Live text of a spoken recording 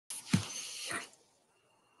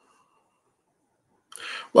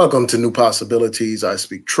Welcome to New Possibilities. I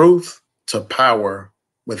speak truth to power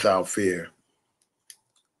without fear.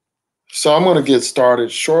 So I'm going to get started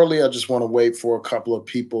shortly. I just want to wait for a couple of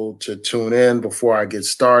people to tune in before I get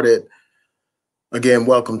started. Again,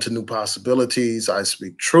 welcome to New Possibilities. I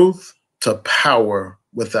speak truth to power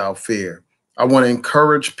without fear. I want to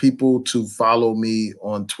encourage people to follow me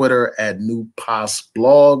on Twitter at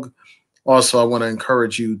NewPosBlog. Also, I want to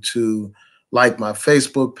encourage you to like my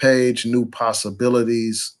Facebook page, New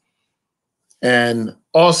Possibilities. And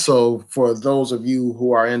also, for those of you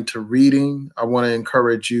who are into reading, I want to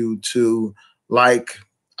encourage you to like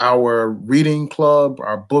our reading club,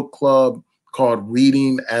 our book club called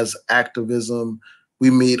Reading as Activism.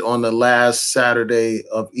 We meet on the last Saturday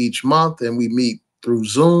of each month and we meet through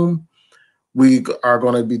Zoom. We are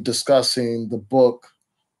going to be discussing the book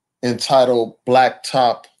entitled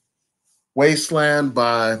Blacktop Wasteland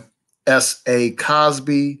by S.A.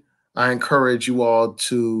 Cosby. I encourage you all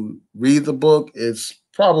to read the book. It's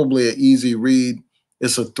probably an easy read.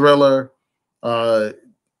 It's a thriller.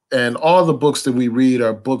 And all the books that we read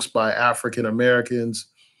are books by African Americans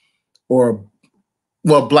or,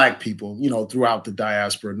 well, Black people, throughout the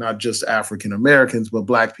diaspora, not just African Americans, but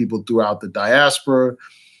Black people throughout the diaspora.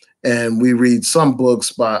 And we read some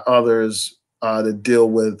books by others that deal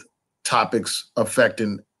with topics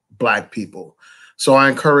affecting Black people. So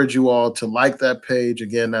I encourage you all to like that page.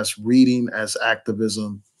 Again, that's Reading as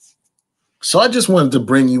Activism. So I just wanted to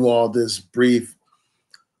bring you all this brief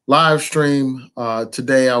live stream.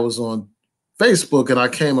 Today I was on Facebook and I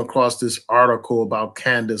came across this article about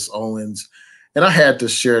Candace Owens, and I had to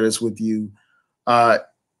share this with you.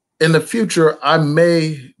 In the future, I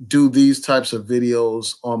may do these types of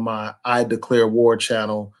videos on my I Declare War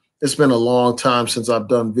channel. It's been a long time since I've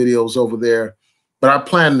done videos over there, but I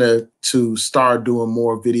plan to start doing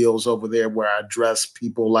more videos over there where I address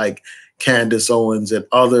people like Candace Owens and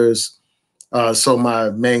others. So my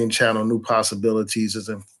main channel, New Possibilities,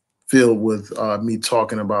 isn't filled with me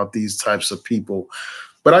talking about these types of people.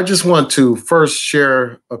 But I just want to first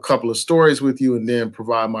share a couple of stories with you and then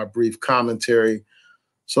provide my brief commentary.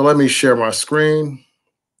 So let me share my screen.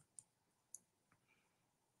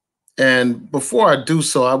 And before I do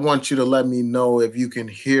so, I want you to let me know if you can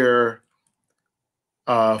hear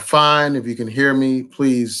fine. If you can hear me,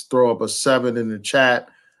 please throw up a 7 in the chat.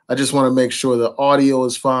 I just want to make sure the audio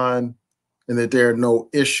is fine and that there are no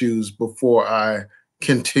issues before I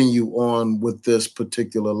continue on with this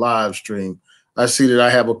particular live stream. I see that I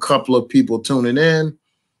have a couple of people tuning in.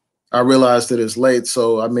 I realize that it's late,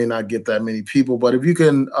 so I may not get that many people, but if you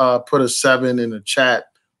can put a 7 in the chat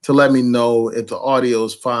to let me know if the audio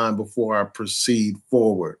is fine before I proceed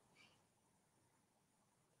forward.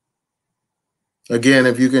 Again,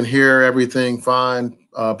 if you can hear everything fine,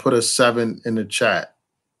 put a 7 in the chat.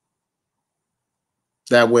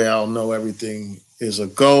 That way I'll know everything is a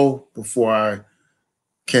go before I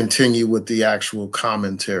continue with the actual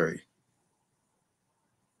commentary.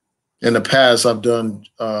 In the past, I've done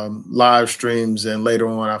live streams, and later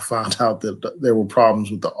on, I found out that there were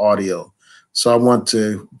problems with the audio. So I want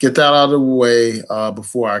to get that out of the way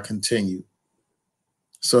before I continue.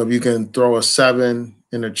 So if you can throw a 7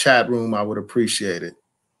 in the chat room, I would appreciate it.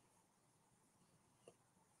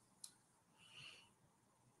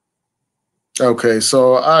 Okay,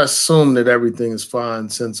 so I assume that everything is fine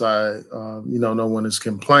since no one is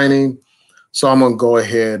complaining. So I'm going to go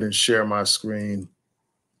ahead and share my screen.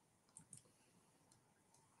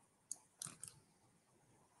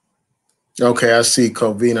 Okay, I see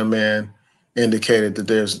Covina Man indicated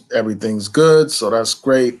that everything's good, so that's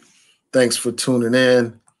great. Thanks for tuning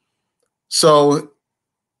in. So,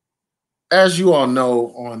 as you all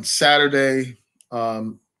know, on Saturday,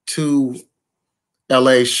 2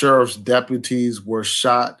 LA sheriff's deputies were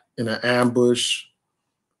shot in an ambush.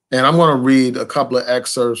 And I'm going to read a couple of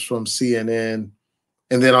excerpts from CNN,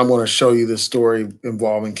 and then I'm going to show you the story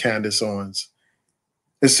involving Candace Owens.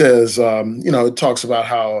 It says, it talks about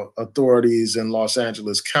how authorities in Los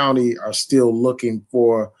Angeles County are still looking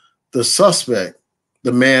for the suspect,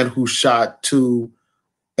 the man who shot 2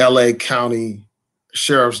 LA County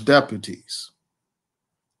sheriff's deputies.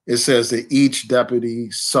 It says that each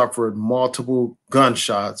deputy suffered multiple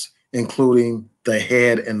gunshots, including the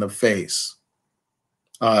head and the face.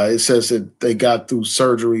 It says that they got through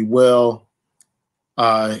surgery well.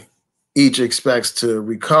 Each expects to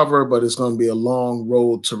recover, but it's going to be a long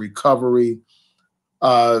road to recovery.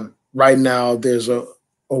 Right now, there's a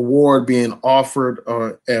award being offered,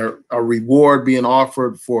 or a reward being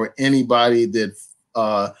offered for anybody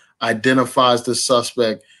that identifies the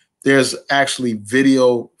suspect. There's actually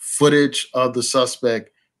video footage of the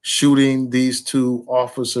suspect shooting these 2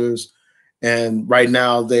 officers, And right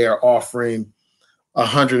now they are offering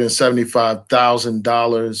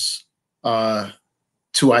 $175,000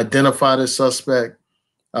 to identify the suspect.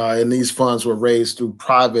 And these funds were raised through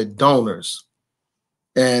private donors.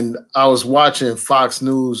 And I was watching Fox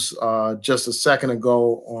News just a second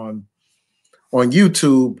ago on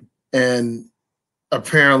YouTube, and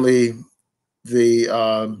apparently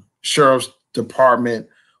the sheriff's department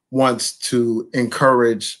wants to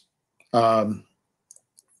encourage LeBron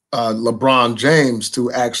James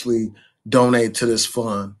to actually donate to this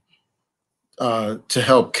fund to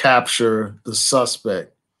help capture the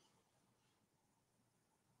suspect.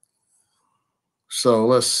 So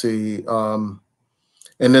let's see.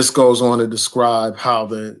 And this goes on to describe how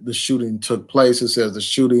the shooting took place. It says the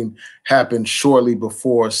shooting happened shortly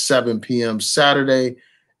before 7 p.m. Saturday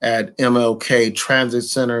at MLK Transit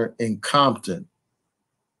Center in Compton.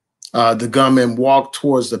 The gunman walked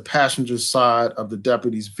towards the passenger side of the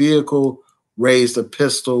deputy's vehicle, raised a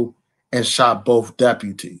pistol, and shot both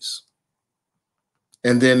deputies.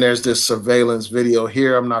 And then there's this surveillance video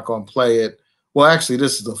here. I'm not going to play it. Well, actually,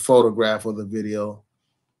 this is a photograph of the video.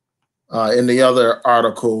 In the other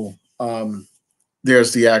article,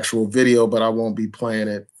 there's the actual video, but I won't be playing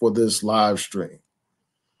it for this live stream.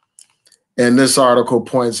 And this article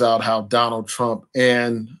points out how Donald Trump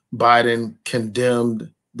and Biden condemned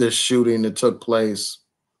this shooting that took place.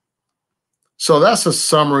 So that's a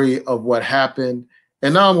summary of what happened.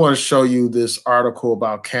 And now I want to show you this article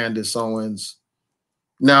about Candace Owens.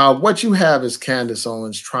 Now, what you have is Candace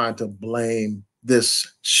Owens trying to blame this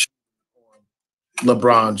on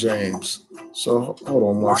LeBron James. So hold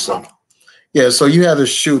on one second. Yeah, so you have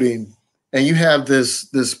this shooting, and you have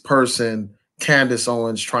this person, Candace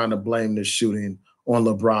Owens, trying to blame this shooting on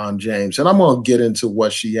LeBron James. And I'm going to get into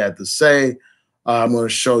what she had to say. I'm going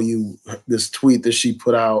to show you this tweet that she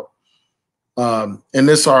put out. And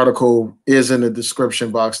this article is in the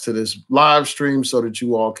description box to this live stream so that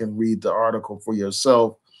you all can read the article for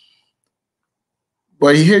yourself.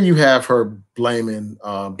 But here you have her blaming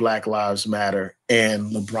Black Lives Matter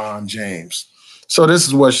and LeBron James. So this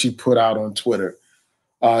is what she put out on Twitter.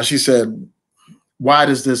 She said, "Why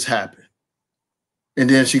does this happen?" And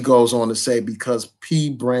then she goes on to say, because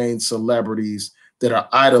pea-brain celebrities that are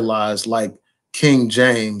idolized like King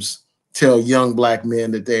James tell young Black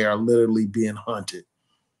men that they are literally being hunted.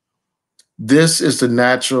 This is the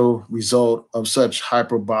natural result of such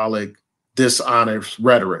hyperbolic, dishonest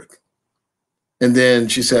rhetoric. And then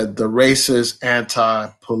she said, the racist,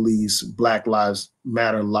 anti-police, Black Lives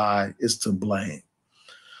Matter lie is to blame.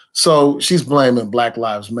 So she's blaming Black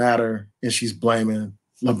Lives Matter, and she's blaming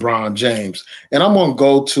LeBron James. And I'm going to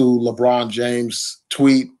go to LeBron James'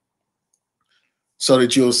 tweet so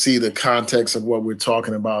that you'll see the context of what we're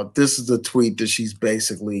talking about. This is the tweet that she's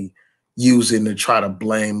basically using to try to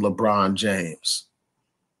blame LeBron James.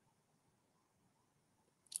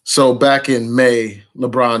 So back in May,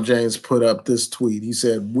 LeBron James put up this tweet. He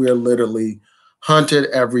said, "We're literally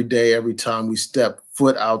hunted every day, every time we step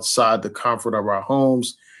foot outside the comfort of our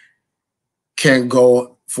homes. Can't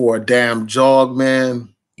go for a damn jog, man.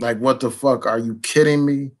 Like, what the fuck? Are you kidding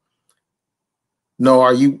me? No,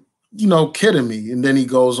 are you kidding me?" And then he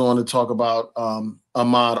goes on to talk about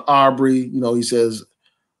Ahmaud Arbery. He says,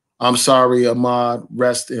 "I'm sorry, Ahmaud,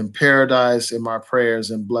 rest in paradise, and my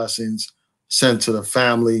prayers and blessings sent to the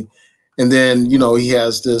family." And then, he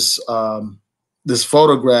has this this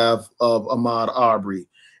photograph of Ahmaud Arbery.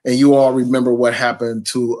 And you all remember what happened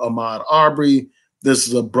to Ahmaud Arbery. This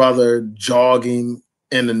is a brother jogging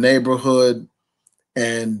in the neighborhood,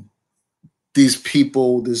 and these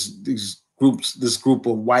people, this group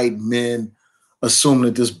of white men assume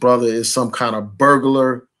that this brother is some kind of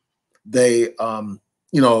burglar. They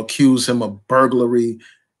accuse him of burglary.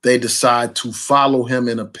 They decide to follow him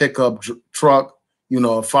in a pickup truck.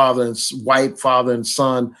 A white father and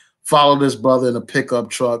son follow this brother in a pickup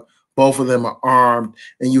truck. Both of them are armed,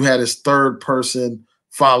 and you had this third person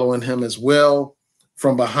following him as well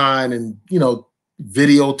from behind, and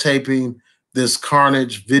videotaping this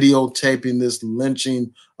carnage, videotaping this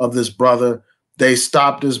lynching of this brother. They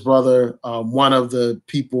stopped this brother. One of the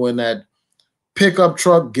people in that pickup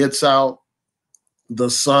truck gets out. The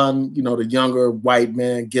son, the younger white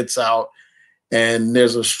man, gets out, and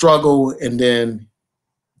there's a struggle, and then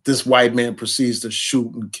this white man proceeds to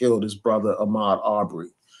shoot and kill his brother, Ahmaud Arbery.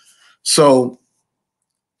 So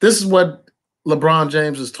this is what LeBron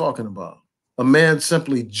James is talking about. A man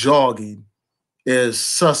simply jogging is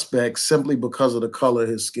suspect simply because of the color of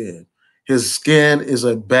his skin. His skin is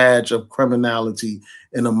a badge of criminality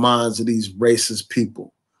in the minds of these racist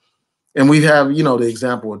people. And we have, the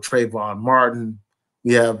example of Trayvon Martin.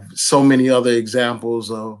 We have so many other examples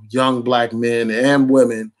of young black men and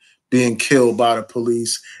women being killed by the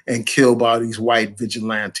police and killed by these white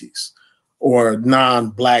vigilantes or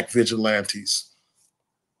non-black vigilantes.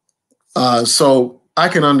 So I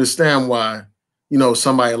can understand why,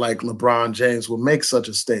 somebody like LeBron James will make such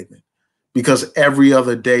a statement, because every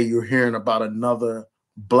other day you're hearing about another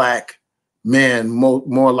black man,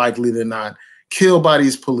 more likely than not, killed by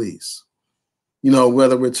these police.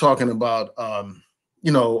 Whether we're talking about,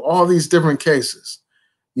 all these different cases,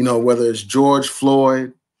 whether it's George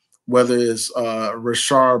Floyd, whether it's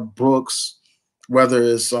Rashard Brooks, whether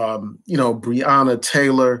it's, Breonna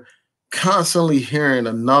Taylor, constantly hearing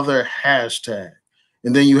another hashtag.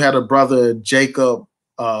 And then you had a brother, Jacob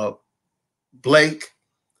Blake,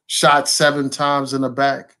 shot 7 times in the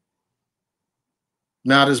back.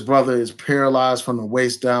 Now this brother is paralyzed from the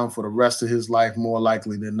waist down for the rest of his life, more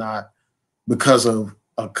likely than not, because of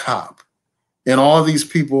a cop. And all these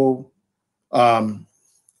people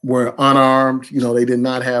were unarmed. They did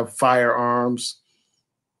not have firearms.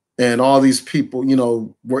 And all these people,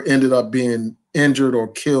 were ended up being injured or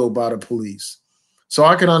killed by the police. So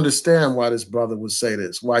I can understand why this brother would say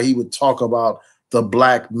this, why he would talk about the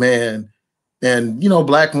black man and,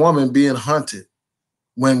 black woman being hunted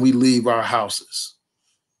when we leave our houses.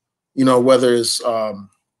 Whether it's,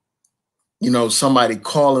 somebody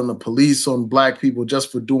calling the police on black people just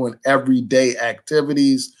for doing everyday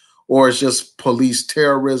activities, or it's just police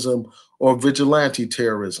terrorism or vigilante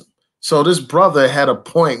terrorism. So this brother had a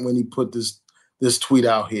point when he put this tweet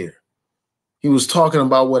out here. He was talking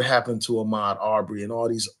about what happened to Ahmaud Arbery and all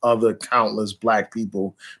these other countless black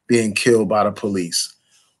people being killed by the police.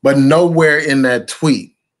 But nowhere in that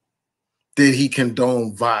tweet did he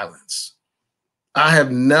condone violence. I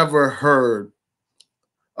have never heard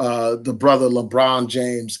the brother LeBron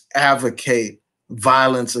James advocate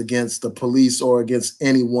violence against the police or against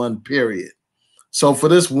anyone, period. So for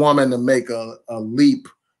this woman to make a leap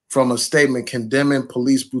from a statement condemning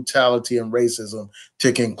police brutality and racism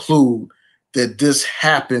to conclude that this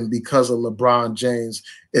happened because of LeBron James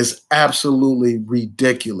is absolutely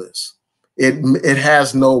ridiculous. It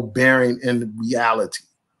has no bearing in reality.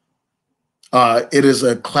 It is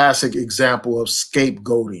a classic example of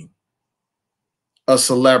scapegoating a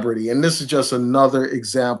celebrity. And this is just another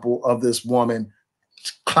example of this woman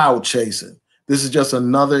clout chasing. This is just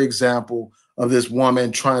another example of this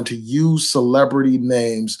woman trying to use celebrity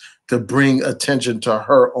names to bring attention to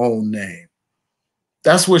her own name.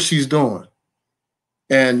 That's what she's doing.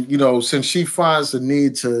 And, since she finds the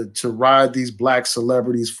need to ride these black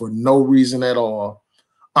celebrities for no reason at all,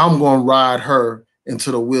 I'm going to ride her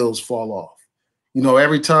until the wheels fall off.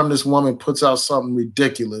 Every time this woman puts out something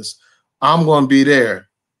ridiculous, I'm going to be there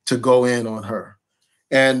to go in on her.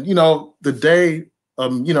 And, the day,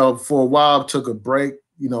 for a while, I took a break,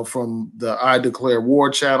 from the I Declare War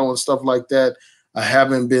channel and stuff like that. I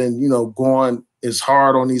haven't been, going as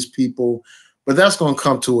hard on these people, but that's going to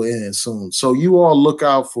come to an end soon. So you all look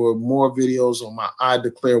out for more videos on my I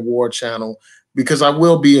Declare War channel, because I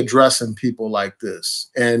will be addressing people like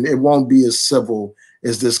this. And it won't be as civil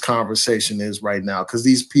as this conversation is right now, because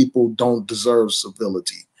these people don't deserve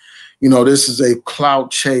civility. This is a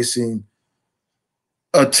clout chasing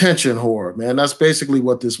attention whore, man. That's basically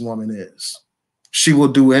what this woman is. She will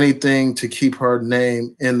do anything to keep her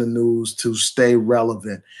name in the news, to stay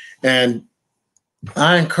relevant. And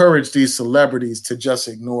I encourage these celebrities to just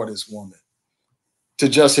ignore this woman, to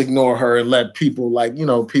just ignore her and let people like,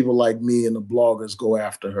 people like me and the bloggers go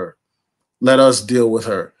after her. Let us deal with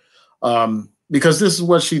her. Because this is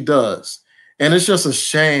what she does. And it's just a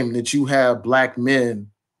shame that you have black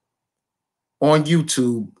men on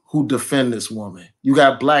YouTube who defend this woman. You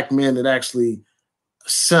got black men that actually,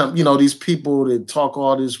 these people that talk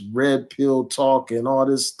all this red pill talk and all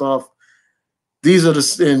this stuff. These are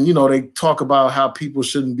they talk about how people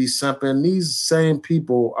shouldn't be simping. These same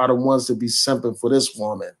people are the ones that be simping for this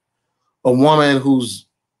woman. A woman who's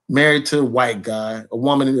married to a white guy, a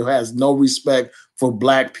woman who has no respect for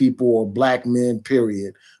black people or black men,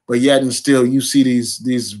 period. But yet and still you see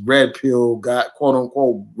these red pill guy, quote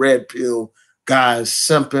unquote, red pill guys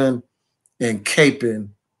simping and caping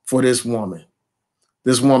for this woman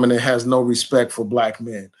that has no respect for black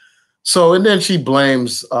men. So, and then she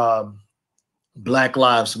blames Black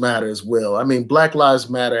Lives Matter as well. I mean, Black Lives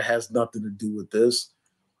Matter has nothing to do with this.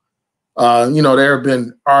 There have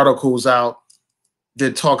been articles out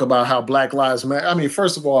that talk about how Black Lives Matter. I mean,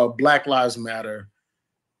 first of all, Black Lives Matter,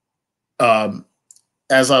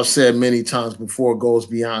 as I've said many times before, goes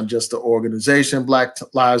beyond just the organization Black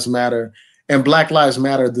Lives Matter. And Black Lives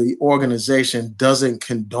Matter, the organization, doesn't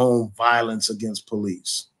condone violence against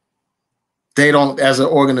police. They don't, as an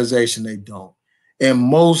organization, they don't. And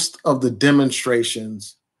most of the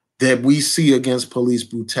demonstrations that we see against police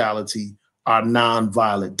brutality are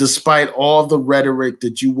nonviolent, despite all the rhetoric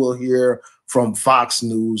that you will hear from Fox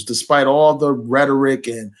News, despite all the rhetoric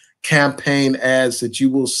and campaign ads that you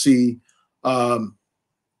will see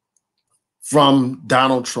from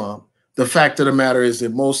Donald Trump. The fact of the matter is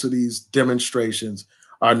that most of these demonstrations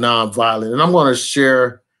are nonviolent. And I'm going to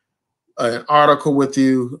share an article with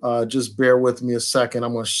you. Just bear with me a second.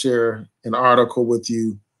 I'm going to share an article with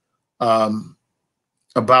you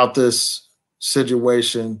about this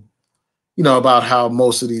situation, you know, about how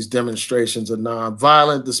most of these demonstrations are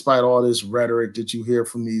nonviolent, despite all this rhetoric that you hear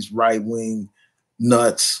from these right-wing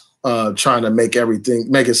nuts trying to make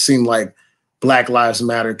it seem like Black Lives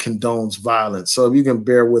Matter condones violence. So if you can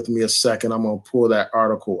bear with me a second, I'm going to pull that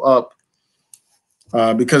article up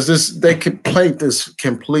because they could play this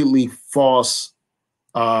completely false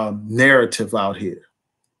narrative out here.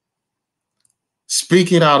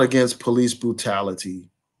 Speaking out against police brutality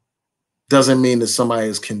doesn't mean that somebody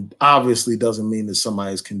is obviously doesn't mean that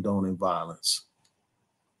somebody is condoning violence.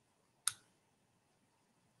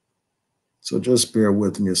 So just bear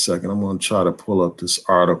with me a second. I'm going to try to pull up this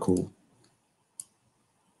article.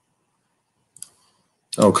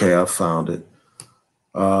 Okay, I found it.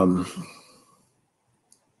 Let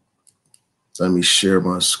me share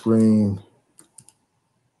my screen.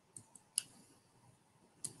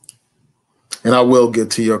 And I will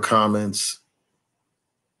get to your comments.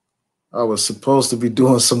 I was supposed to be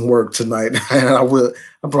doing some work tonight, and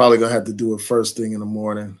I'm probably gonna have to do it first thing in the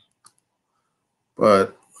morning.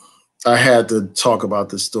 But I had to talk about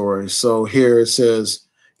this story. So here it says,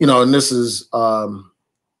 you know, and this is from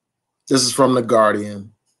The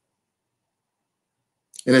Guardian.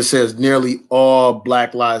 And it says nearly all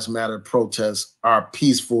Black Lives Matter protests are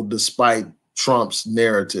peaceful despite Trump's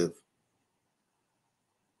narrative.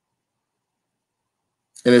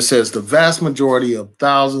 And it says the vast majority of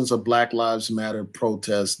thousands of Black Lives Matter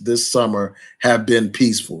protests this summer have been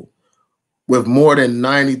peaceful, with more than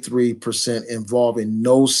 93% involving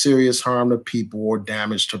no serious harm to people or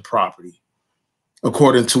damage to property,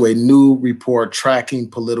 according to a new report tracking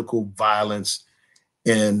political violence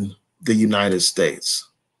in the United States.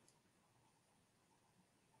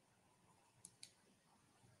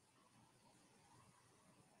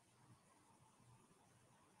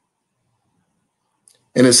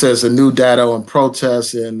 And it says the new data on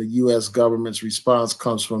protests and the U.S. government's response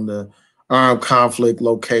comes from the Armed Conflict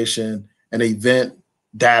Location and Event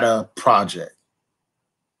Data Project.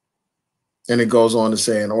 And it goes on to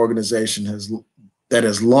say an organization that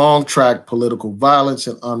has long tracked political violence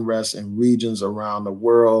and unrest in regions around the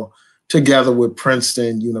world, together with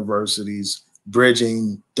Princeton University's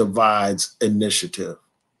Bridging Divides initiative.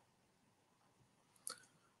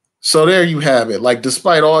 So there you have it. Like,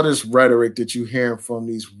 despite all this rhetoric that you hear from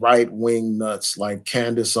these right-wing nuts like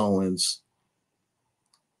Candace Owens,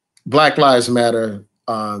 Black Lives Matter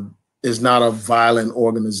is not a violent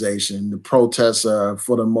organization. The protests are,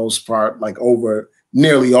 for the most part, like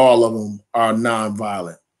nearly all of them are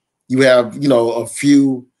nonviolent. You have, you know, a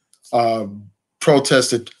few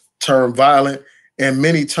protests that turn violent, and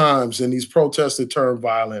many times in these protests that turn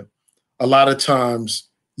violent, a lot of times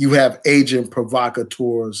you have agent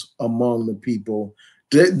provocateurs among the people.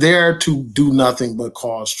 They're there to do nothing but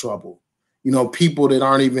cause trouble. You know, people that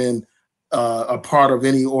aren't even a part of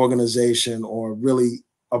any organization or really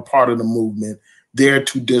a part of the movement, there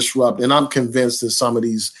to disrupt. And I'm convinced that some of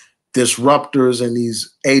these disruptors and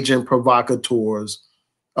these agent provocateurs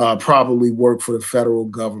probably work for the federal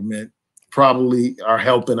government, probably are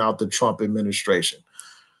helping out the Trump administration.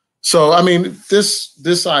 So, I mean,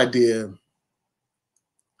 this idea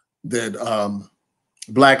that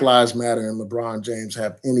Black Lives Matter and LeBron James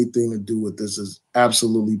have anything to do with this is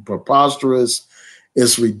absolutely preposterous.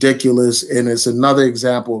 It's ridiculous. And it's another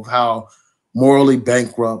example of how morally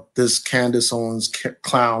bankrupt this Candace Owens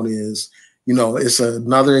clown is. You know, it's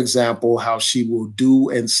another example how she will do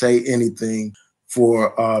and say anything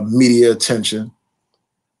for media attention.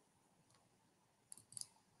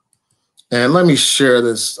 And let me share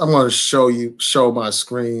this. I'm going to show my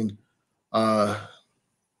screen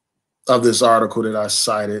of this article that I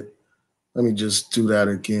cited. Let me just do that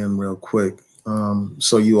again real quick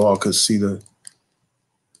so you all could see the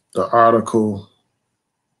article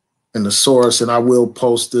and the source. And I will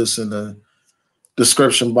post this in the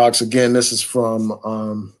description box. Again, this is from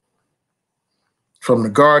The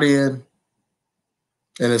Guardian,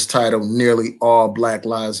 and it's titled "Nearly All Black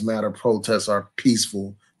Lives Matter Protests Are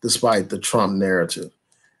Peaceful Despite the Trump Narrative."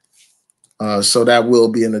 So that will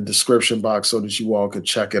be in the description box so that you all could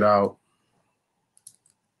check it out.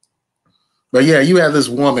 But yeah, you have this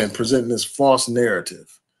woman presenting this false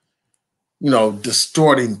narrative,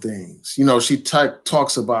 distorting things. She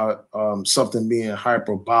talks about something being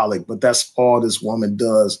hyperbolic, but that's all this woman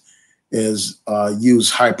does is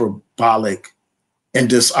use hyperbolic and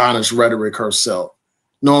dishonest rhetoric herself,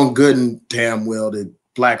 knowing good and damn well that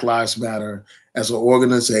Black Lives Matter as an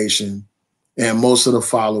organization and most of the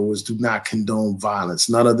followers do not condone violence.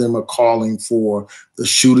 None of them are calling for the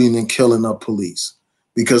shooting and killing of police,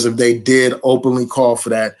 because if they did openly call for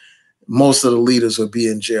that, most of the leaders would be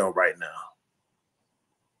in jail right now.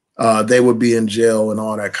 They would be in jail and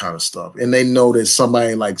all that kind of stuff. And they know that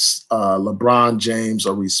somebody like LeBron James,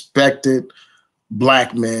 a respected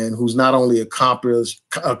Black man who's not only accomplished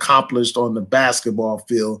on the basketball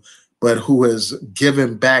field, but who has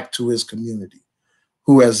given back to his community,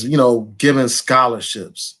 who has, given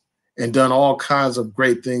scholarships and done all kinds of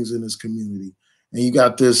great things in his community. And you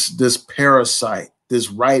got this parasite, this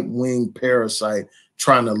right-wing parasite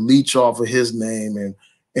trying to leech off of his name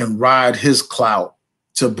and ride his clout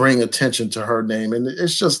to bring attention to her name. And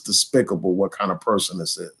it's just despicable what kind of person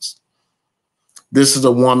this is. This is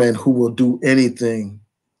a woman who will do anything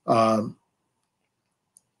to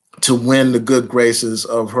win the good graces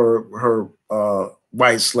of her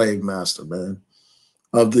white slave master, man,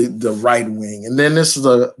 of the right wing. And then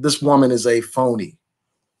this woman is a phony.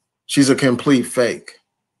 She's a complete fake,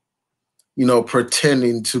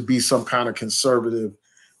 pretending to be some kind of conservative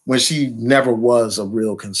when she never was a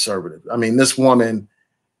real conservative. I mean, this woman,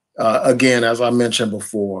 again, as I mentioned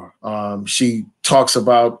before, she talks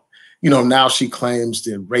about, now she claims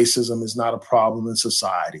that racism is not a problem in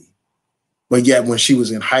society. But yet when she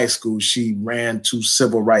was in high school, she ran 2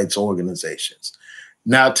 civil rights organizations.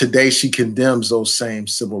 Now today she condemns those same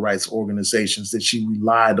civil rights organizations that she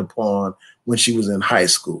relied upon when she was in high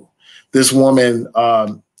school. This woman,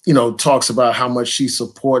 talks about how much she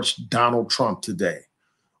supports Donald Trump today,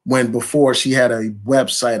 when before she had a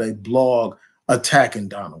website, a blog attacking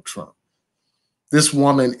Donald Trump. This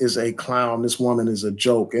woman is a clown. This woman is a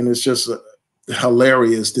joke. And it's just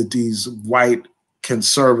hilarious that these white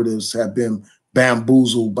conservatives have been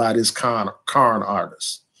bamboozled by this con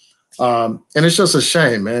artist. And it's just a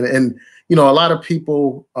shame, man. And, a lot of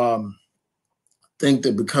people think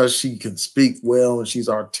that because she can speak well and she's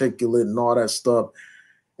articulate and all that stuff,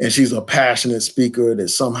 and she's a passionate speaker, that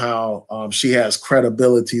somehow she has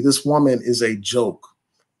credibility. This woman is a joke.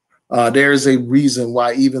 There is a reason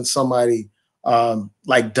why even somebody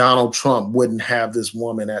like Donald Trump wouldn't have this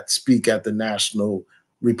woman speak at the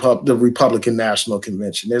the Republican National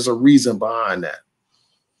Convention. There's a reason behind that.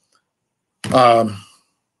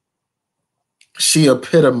 She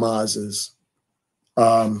epitomizes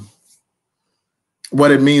what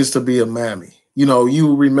it means to be a mammy.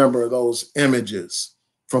 You remember those images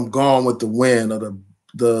from Gone with the Wind of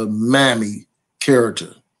the mammy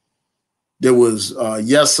character. There was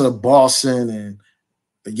Yessa Boston and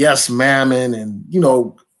Yes Mammon and,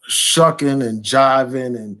 shucking and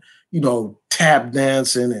jiving and, tap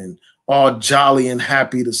dancing and all jolly and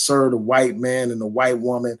happy to serve the white man and the white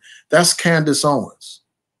woman. That's Candace Owens.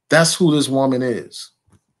 That's who this woman is.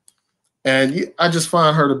 And I just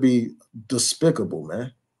find her to be despicable,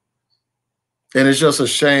 man. And it's just a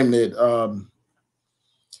shame that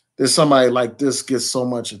somebody like this gets so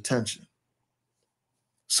much attention.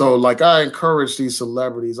 So, like, I encourage these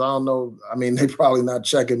celebrities. I don't know. I mean, they probably not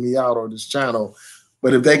checking me out on this channel,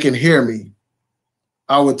 but if they can hear me,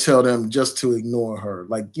 I would tell them just to ignore her.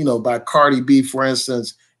 Like, by Cardi B, for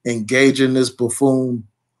instance, engaging this buffoon,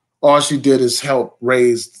 all she did is help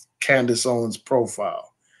raise Candace Owens'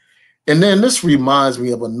 profile. And then this reminds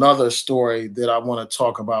me of another story that I want to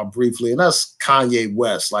talk about briefly, and that's Kanye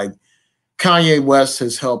West. Like, Kanye West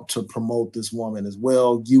has helped to promote this woman as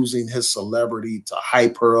well, using his celebrity to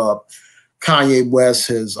hype her up. Kanye West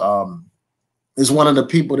is one of the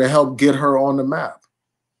people that helped get her on the map,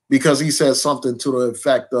 because he said something to the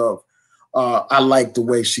effect of, I like the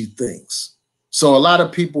way she thinks. So a lot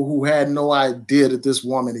of people who had no idea that this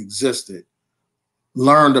woman existed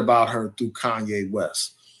learned about her through Kanye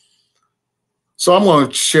West. So I'm going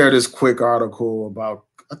to share this quick article about,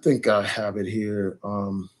 I think I have it here,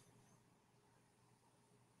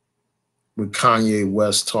 with Kanye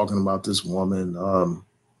West talking about this woman.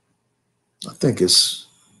 I think it's,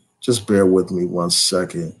 just bear with me 1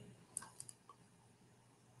 second.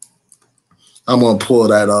 I'm going to pull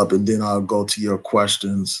that up and then I'll go to your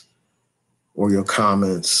questions or your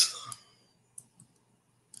comments.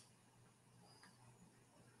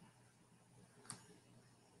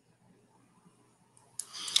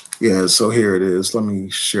 Yeah, so here it is. Let me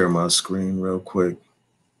share my screen real quick.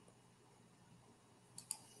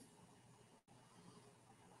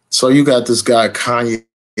 So you got this guy, Kanye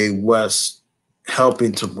West,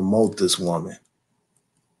 helping to promote this woman.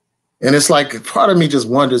 And it's like, part of me just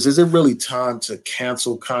wonders, is it really time to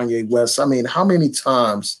cancel Kanye West? I mean, how many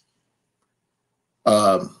times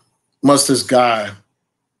must this guy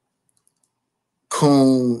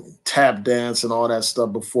coon, tap dance, and all that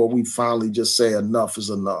stuff before we finally just say enough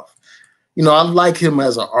is enough? You know, I like him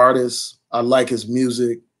as an artist. I like his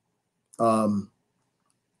music.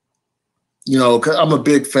 You know, 'cause I'm a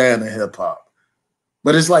big fan of hip hop.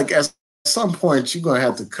 But it's like at some point you're gonna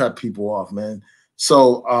have to cut people off, man.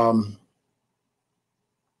 So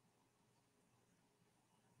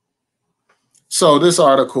this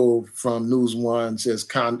article from News One says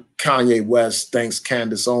Kanye West thanks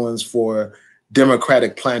Candace Owens for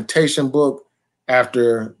Democratic plantation book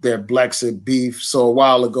after their Brexit beef. So a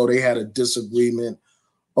while ago they had a disagreement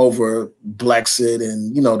over Brexit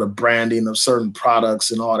and, you know, the branding of certain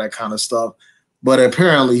products and all that kind of stuff. But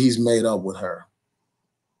apparently he's made up with her.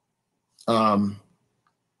 And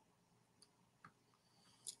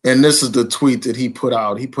this is the tweet that he put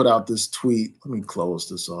out. He put out this tweet. Let me close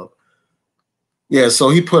this up. Yeah, so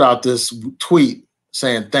he put out this tweet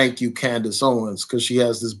saying, thank you, Candace Owens, because she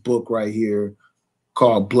has this book right here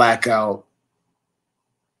called Blackout.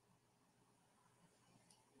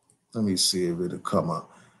 Let me see if it'll come up.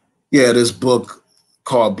 Yeah, this book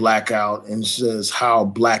called Blackout, and says how a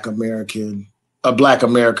Black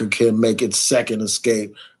America can make its second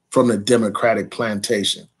escape from the Democratic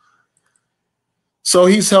plantation. So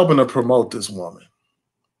he's helping to promote this woman.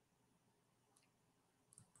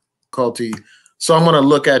 Culty. So I'm going to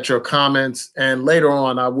look at your comments, and later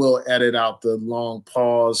on I will edit out the long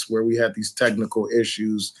pause where we had these technical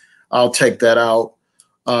issues. I'll take that out.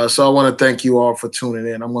 So I want to thank you all for tuning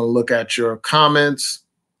in. I'm going to look at your comments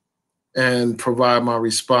and provide my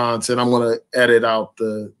response, and I'm going to edit out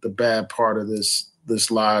the bad part of this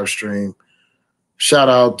live stream. Shout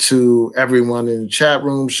out to everyone in the chat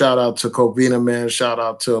room. Shout out to Covina Man. Shout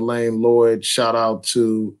out to Elaine Lloyd. Shout out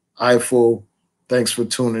to Eiffel. Thanks for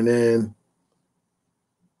tuning in.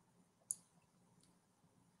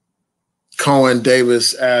 Cohen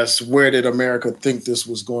Davis asks, where did America think this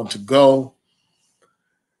was going to go?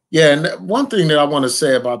 Yeah, and one thing that I want to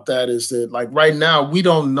say about that is that, like, right now, we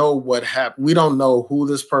don't know what happened. We don't know who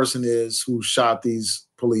this person is who shot these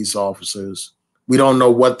police officers. We don't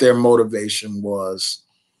know what their motivation was.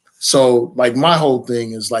 So, like, my whole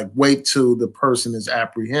thing is, like, wait till the person is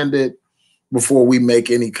apprehended before we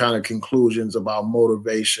make any kind of conclusions about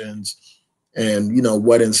motivations and, you know,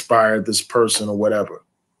 what inspired this person or whatever.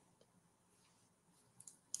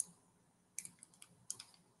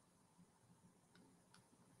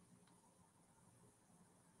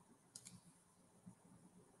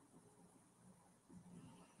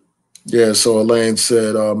 Yeah, so Elaine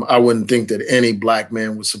said, I wouldn't think that any Black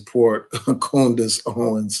man would support Candace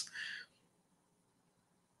Owens,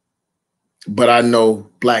 but I know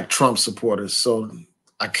Black Trump supporters, so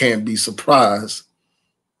I can't be surprised.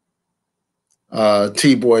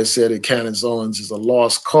 T-Boy said that Candace Owens is a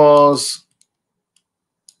lost cause.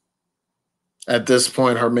 At this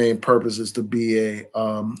point, her main purpose is to be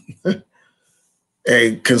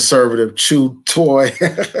a conservative chew toy.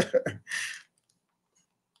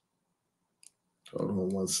 Hold on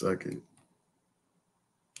one second.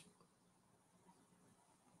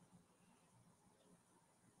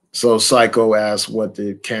 So Psycho asked, what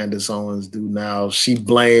did Candace Owens do now? She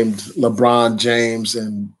blamed LeBron James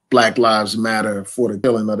and Black Lives Matter for the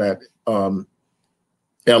killing of that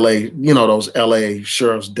LA, you know, those LA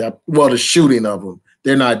sheriff's the shooting of them.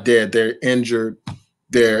 They're not dead. They're injured.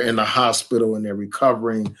 They're in the hospital and they're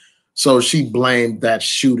recovering. So she blamed that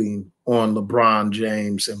shooting on LeBron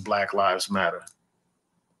James and Black Lives Matter.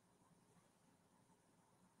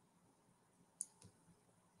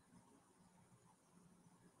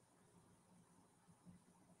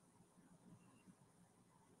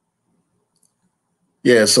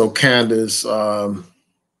 Yeah, so Candace,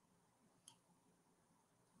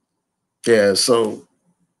 yeah, so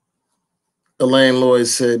Elaine Lloyd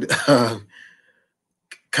said,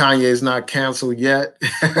 Kanye's not canceled yet.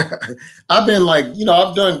 I've been like, you know,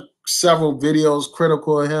 I've done several videos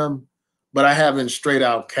critical of him, but I haven't straight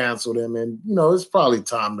out canceled him. And, you know, it's probably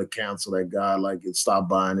time to cancel that guy, like, and stop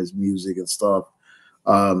buying his music and stuff.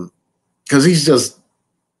 Because he's just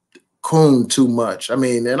coon too much. I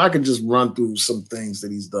mean, and I could just run through some things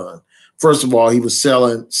that he's done. First of all, he was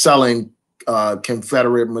selling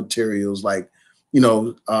Confederate materials, like, you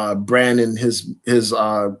know, branding his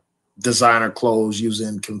designer clothes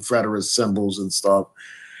using Confederate symbols and stuff.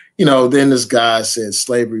 You know, then this guy said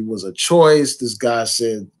slavery was a choice. This guy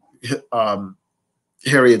said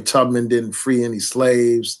Harriet Tubman didn't free any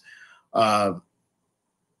slaves. Uh,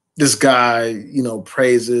 this guy, you know,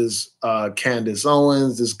 praises Candace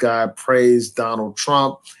Owens. This guy praised Donald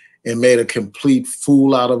Trump and made a complete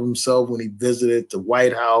fool out of himself when he visited the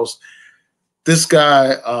White House. This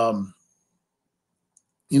guy,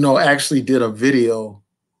 you know, actually did a video,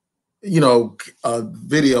 a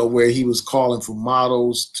video where he was calling for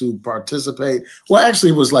models to participate. Well,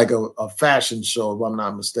 actually, it was like a fashion show, if I'm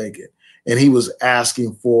not mistaken. And he was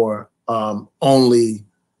asking for only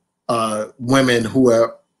women who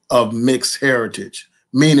are of mixed heritage,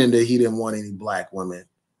 meaning that he didn't want any black women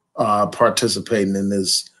participating in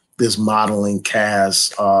this modeling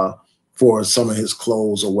cast for some of his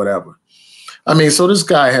clothes or whatever. I mean, so this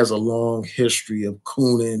guy has a long history of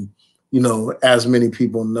cooning. You know, as many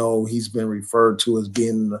people know, he's been referred to as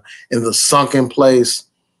being in the sunken place.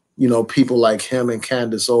 You know, people like him and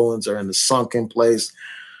Candace Owens are in the sunken place.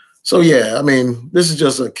 So, yeah, I mean, this is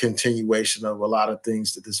just a continuation of a lot of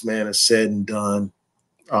things that this man has said and done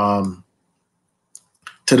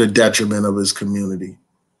to the detriment of his community.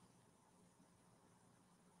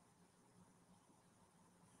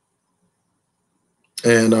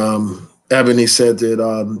 And Ebony said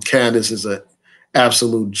that Candace is an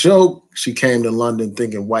absolute joke. She came to London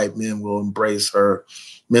thinking white men will embrace her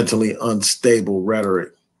mentally unstable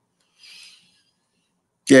rhetoric.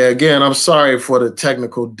 Yeah, again, I'm sorry for the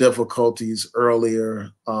technical difficulties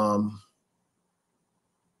earlier.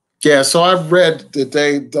 Yeah, so I've read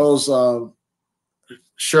that those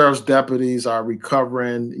sheriff's deputies are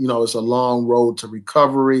recovering. You know, it's a long road to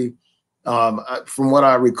recovery. From what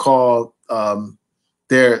I recall, I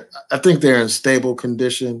think they're in stable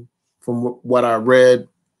condition from what I read.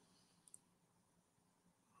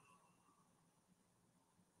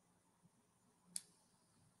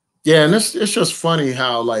 Yeah, and it's just funny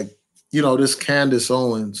how, like, you know, this Candace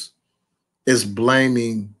Owens is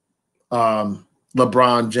blaming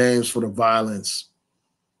LeBron James for the violence,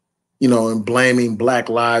 you know, and blaming Black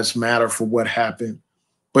Lives Matter for what happened.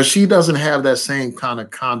 But she doesn't have that same kind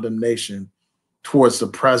of condemnation towards the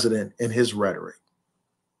president and his rhetoric.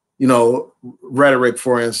 You know, rhetoric,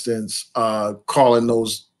 for instance, calling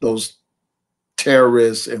those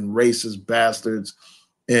terrorists and racist bastards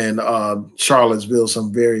in Charlottesville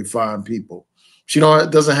some very fine people. She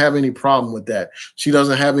doesn't have any problem with that. She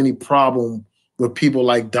doesn't have any problem with people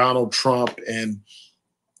like Donald Trump and,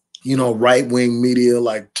 you know, right-wing media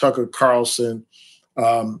like Tucker Carlson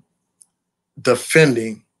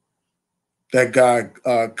defending that guy,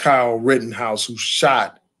 Kyle Rittenhouse, who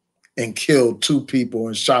shot and killed 2 people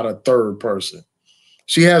and shot a 3rd person.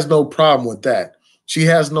 She has no problem with that. She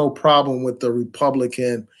has no problem with the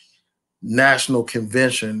Republican National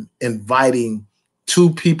Convention inviting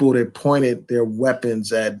 2 people that pointed their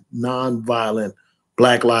weapons at nonviolent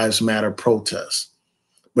Black Lives Matter protests.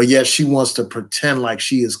 But yet she wants to pretend like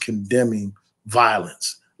she is condemning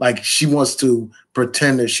violence. Like she wants to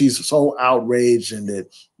pretend that she's so outraged and that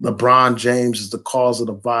LeBron James is the cause of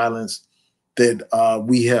the violence that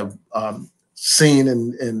we have seen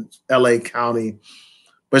in LA County.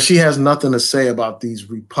 But she has nothing to say about these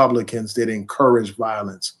Republicans that encourage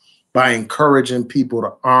violence by encouraging people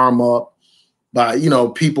to arm up, by, you know,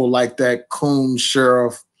 people like that coon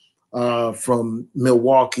sheriff from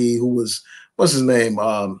Milwaukee who was, what's his name?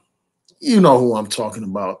 You know who I'm talking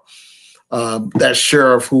about. That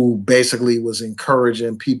sheriff who basically was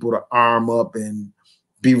encouraging people to arm up and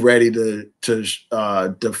be ready to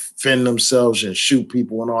defend themselves and shoot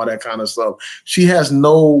people and all that kind of stuff. She has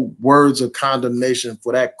no words of condemnation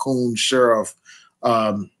for that coon sheriff.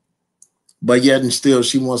 But yet and still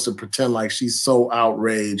she wants to pretend like she's so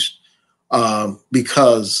outraged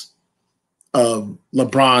because of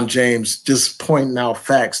LeBron James just pointing out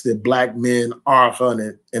facts that Black men are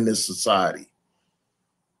hunted in this society.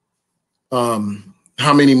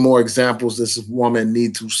 How many more examples does this woman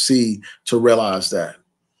need to see to realize that?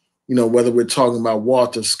 You know, whether we're talking about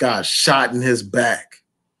Walter Scott shot in his back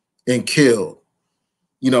and killed.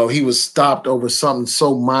 You know, he was stopped over something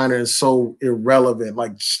so minor and so irrelevant,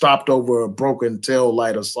 like stopped over a broken tail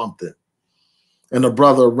light or something. And the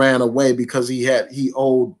brother ran away because he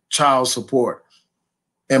owed child support.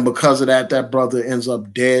 And because of that, that brother ends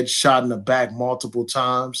up dead, shot in the back multiple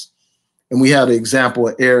times. And we had an example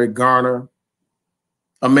of Eric Garner,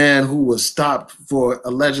 a man who was stopped for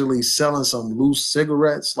allegedly selling some loose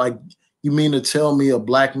cigarettes. Like, you mean to tell me a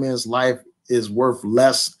Black man's life is worth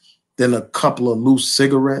less than a couple of loose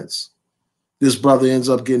cigarettes? This brother ends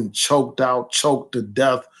up getting choked out, choked to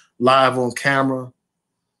death live on camera,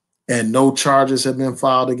 and no charges have been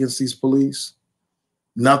filed against these police.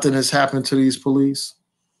 Nothing has happened to these police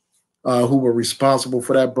who were responsible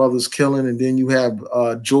for that brother's killing. And then you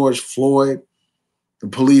have George Floyd, The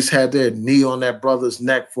police had their knee on that brother's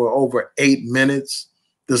neck for over 8 minutes,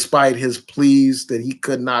 despite his pleas that he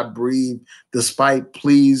could not breathe, despite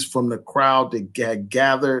pleas from the crowd that had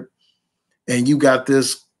gathered. And you got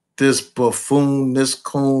this buffoon, this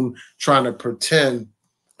coon trying to pretend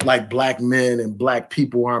like black men and black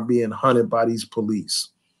people aren't being hunted by these police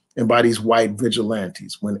and by these white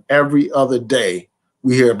vigilantes, when every other day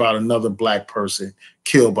we hear about another black person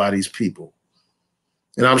killed by these people.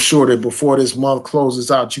 And I'm sure that before this month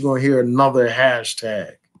closes out, you're going to hear another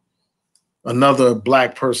hashtag, another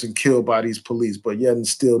black person killed by these police. But yet and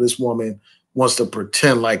still, this woman wants to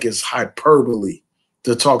pretend like it's hyperbole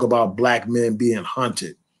to talk about black men being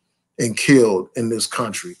hunted and killed in this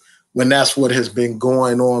country, when that's what has been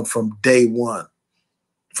going on from day one,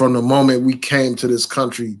 from the moment we came to this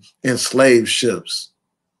country in slave ships.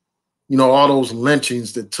 You know, all those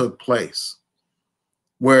lynchings that took place,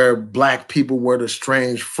 where black people were the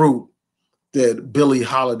strange fruit that Billie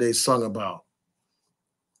Holiday sung about.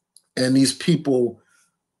 And these people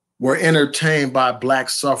were entertained by black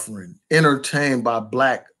suffering, entertained by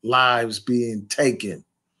black lives being taken.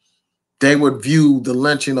 They would view the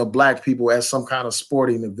lynching of black people as some kind of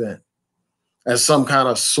sporting event, as some kind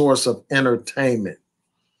of source of entertainment.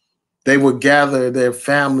 They would gather their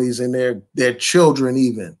families and their children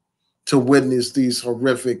even to witness these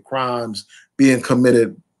horrific crimes being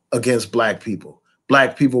committed against black people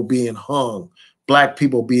being hung, black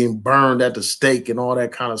people being burned at the stake and all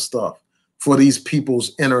that kind of stuff for these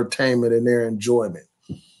people's entertainment and their enjoyment.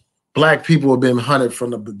 Black people have been hunted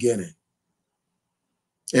from the beginning.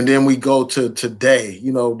 And then we go to today,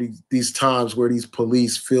 you know, these times where these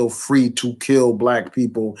police feel free to kill black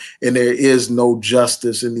people and there is no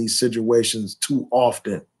justice in these situations too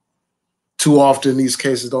often. Too often these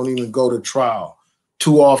cases don't even go to trial.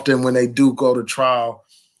 Too often when they do go to trial,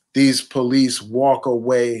 these police walk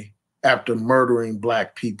away after murdering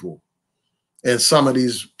black people. And some of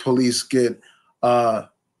these police get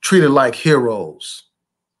treated like heroes,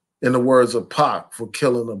 in the words of Pac, for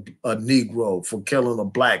killing a Negro, for killing a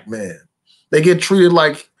black man. They get treated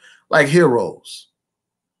like heroes,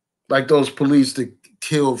 like those police that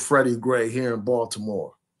killed Freddie Gray here in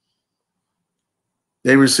Baltimore.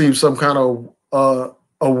 They received some kind of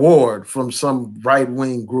award from some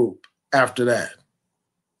right-wing group after that.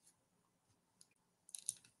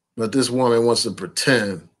 But this woman wants to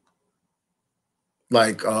pretend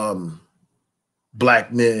like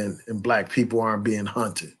black men and black people aren't being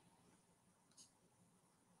hunted.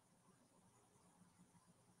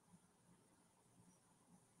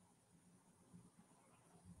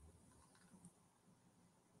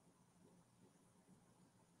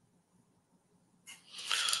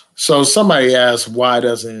 So somebody asked, why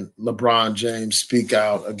doesn't LeBron James speak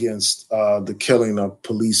out against the killing of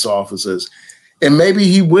police officers? And maybe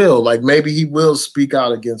he will, maybe he will speak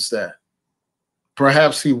out against that.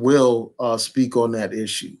 Perhaps he will speak on that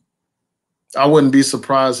issue. I wouldn't be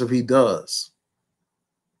surprised if he does.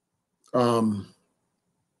 You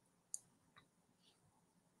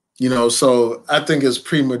know, so I think it's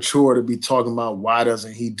premature to be talking about why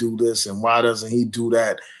doesn't he do this and why doesn't he do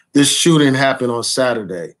that. This shooting happened on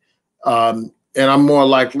Saturday. And I'm more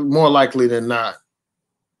likely than not,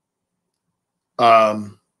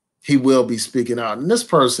 he will be speaking out. And this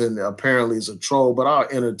person apparently is a troll, but I'll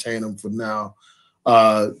entertain him for now.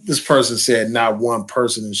 This person said not one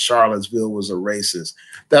person in Charlottesville was a racist.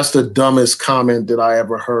 That's the dumbest comment that I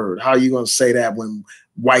ever heard. How are you going to say that when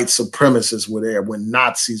white supremacists were there, when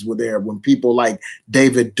Nazis were there, when people like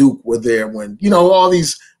David Duke were there, when, you know, all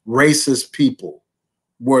these racist people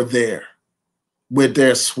were there with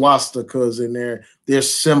their swastikas and their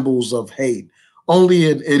symbols of hate.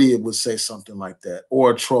 Only an idiot would say something like that,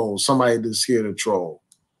 or a troll, somebody that's here to troll.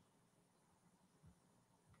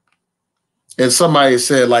 And somebody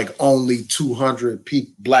said like only 200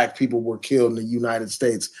 black people were killed in the United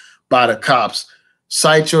States by the cops.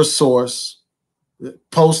 Cite your source,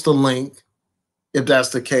 post a link if that's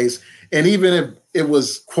the case. And even if it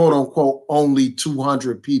was quote unquote only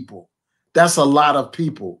 200 people, that's a lot of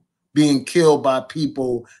people being killed by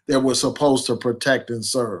people that were supposed to protect and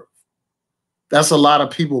serve. That's a lot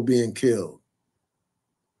of people being killed.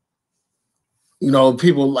 You know,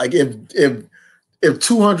 people like if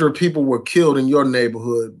 200 people were killed in your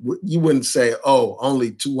neighborhood, you wouldn't say, oh,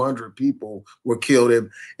 only 200 people were killed.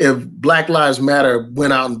 If Black Lives Matter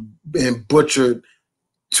went out and butchered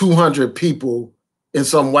 200 people in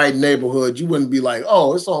some white neighborhood, you wouldn't be like,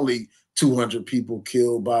 oh, it's only 200 people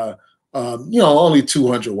killed by, only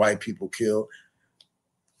 200 white people killed.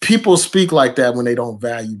 People speak like that when they don't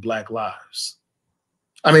value Black lives.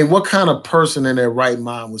 I mean, what kind of person in their right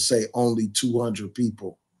mind would say only 200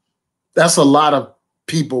 people? That's a lot of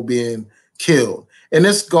people being killed. And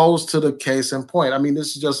this goes to the case in point. I mean,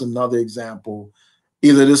 this is just another example.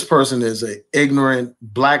 Either this person is an ignorant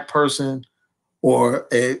black person or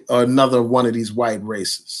another one of these white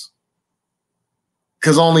races.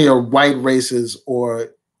 Because only a white racist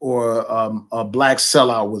or a black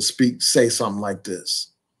sellout would say something like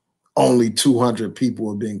this. Only 200 people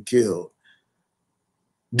have been killed.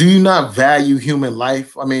 Do you not value human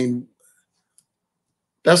life? I mean,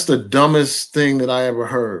 that's the dumbest thing that I ever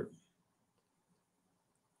heard.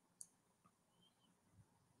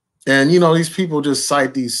 And, you know, these people just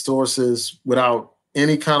cite these sources without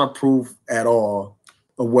any kind of proof at all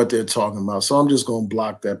of what they're talking about. So I'm just going to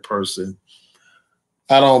block that person.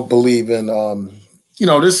 I don't believe in, you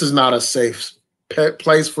know, this is not a safe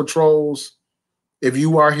place for trolls. If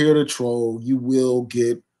you are here to troll, you will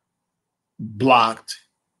get blocked.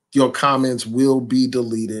 Your comments will be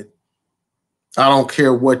deleted. I don't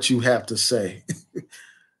care what you have to say.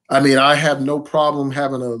 I mean, I have no problem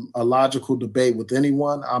having a logical debate with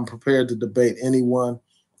anyone. I'm prepared to debate anyone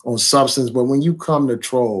on substance. But when you come to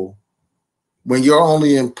troll, when your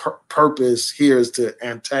only purpose here is to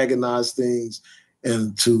antagonize things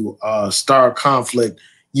and to start conflict,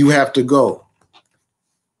 you have to go.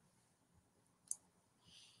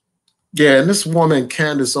 Yeah, and this woman,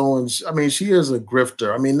 Candace Owens, I mean, she is a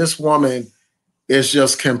grifter. I mean, this woman is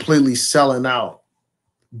just completely selling out,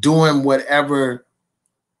 doing whatever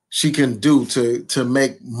she can do to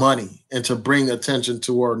make money and to bring attention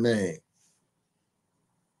to her name.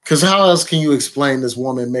 Because how else can you explain this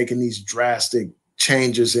woman making these drastic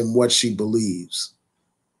changes in what she believes?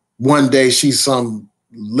 One day she's some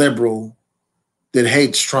liberal that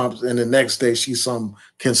hates Trump, and the next day she's some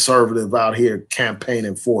conservative out here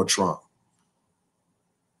campaigning for Trump.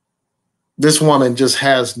 This woman just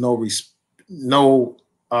has no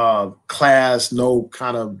class, no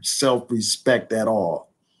kind of self-respect at all.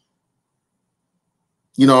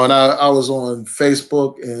 You know, and I was on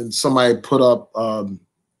Facebook and somebody put up,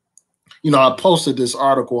 you know, I posted this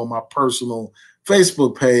article on my personal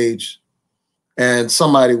Facebook page, and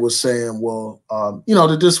somebody was saying, well, you know,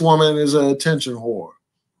 that this woman is an attention whore,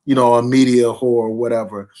 you know, a media whore or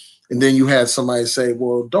whatever. And then you had somebody say,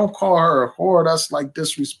 well, don't call her a whore. That's like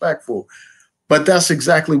disrespectful. But that's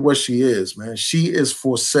exactly what she is, man. She is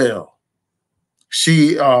for sale.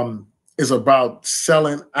 She is about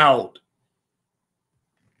selling out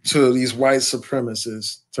to these white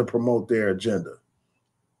supremacists to promote their agenda.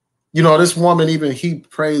 You know, this woman even heaped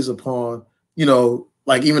praise upon, you know,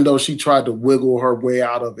 like even though she tried to wiggle her way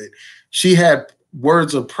out of it, she had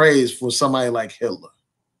words of praise for somebody like Hitler.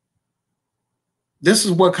 This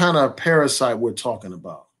is what kind of parasite we're talking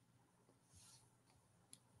about.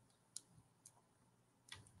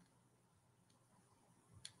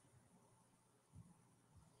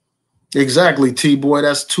 Exactly, T-Boy.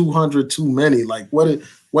 That's 200 too many. Like,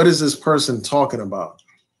 what is this person talking about?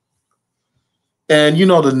 And, you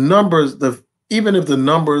know, the numbers, even if the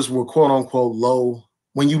numbers were quote unquote low,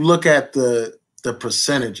 when you look at the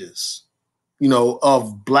percentages, you know,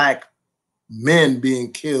 of black men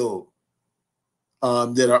being killed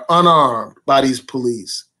that are unarmed by these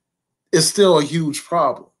police, it's still a huge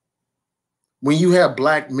problem. When you have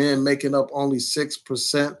black men making up only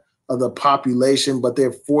 6% of the population, but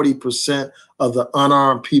they're 40% of the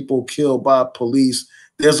unarmed people killed by police,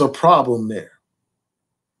 there's a problem there.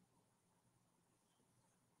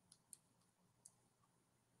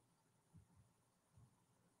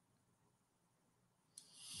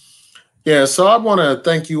 Yeah, so I want to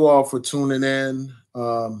thank you all for tuning in.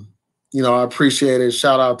 You know, I appreciate it.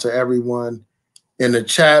 Shout out to everyone in the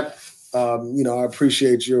chat. You know, I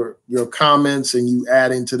appreciate your comments and you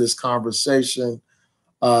adding to this conversation.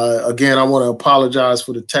 Again, I want to apologize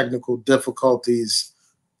for the technical difficulties.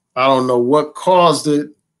 I don't know what caused it,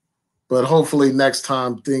 but hopefully next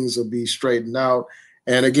time things will be straightened out.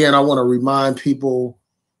 And again, I want to remind people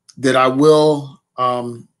that I will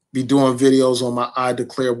be doing videos on my I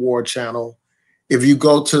Declare War channel. If you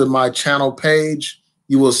go to my channel page,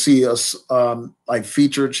 you will see us like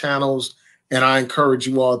featured channels, and I encourage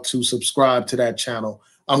you all to subscribe to that channel.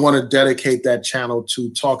 I'm going to dedicate that channel to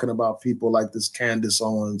talking about people like this Candace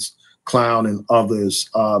Owens clown and others.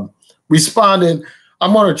 Responding,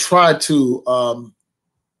 I'm going to try to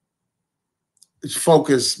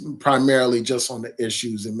focus primarily just on the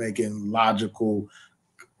issues and making logical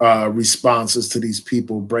responses to these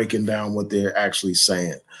people, breaking down what they're actually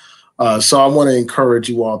saying. So I want to encourage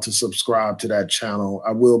you all to subscribe to that channel.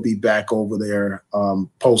 I will be back over there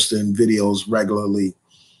posting videos regularly.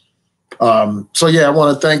 So yeah, I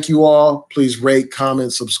want to thank you all. Please rate,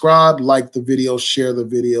 comment, subscribe, like the video, share the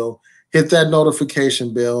video, hit that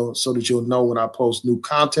notification bell so that you'll know when I post new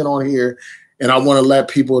content on here. And I want to let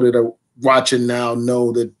people that are watching now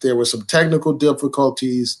know that there were some technical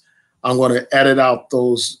difficulties. I'm going to edit out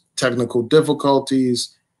those technical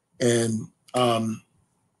difficulties. And,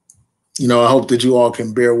 I hope that you all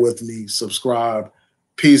can bear with me, subscribe.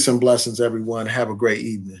 Peace and blessings, everyone. Have a great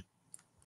evening.